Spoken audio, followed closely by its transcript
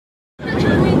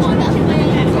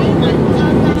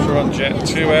We're on Jet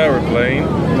 2 aeroplane.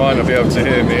 You might not be able to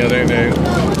hear me, I don't know.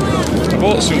 I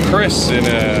bought some crisps in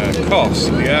Kos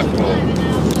at the airport.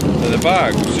 And the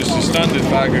bag was just a standard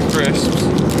bag of crisps.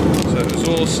 So it was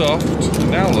all soft.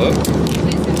 And now look,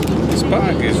 this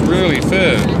bag is really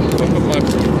firm. If I put my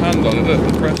hand on it, look,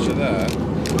 the pressure there.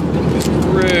 It's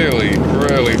really,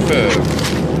 really firm.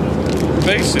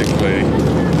 Basically,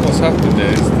 what's happened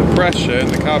is the pressure in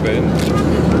the cabin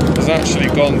has actually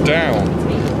gone down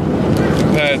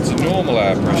compared to normal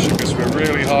air pressure because we're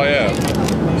really high up.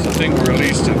 So I think we're at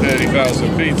least at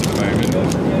 30,000 feet at the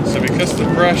moment. So because the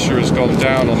pressure has gone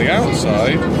down on the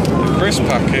outside, the crisp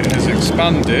packet has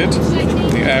expanded,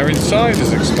 the air inside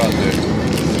has expanded.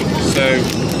 So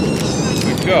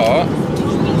we've got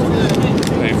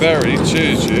a very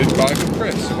turgid bag of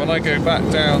crisps. So when I go back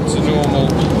down to normal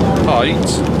height,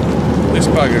 this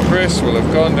bag of crisps will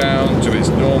have gone down to its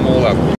normal level.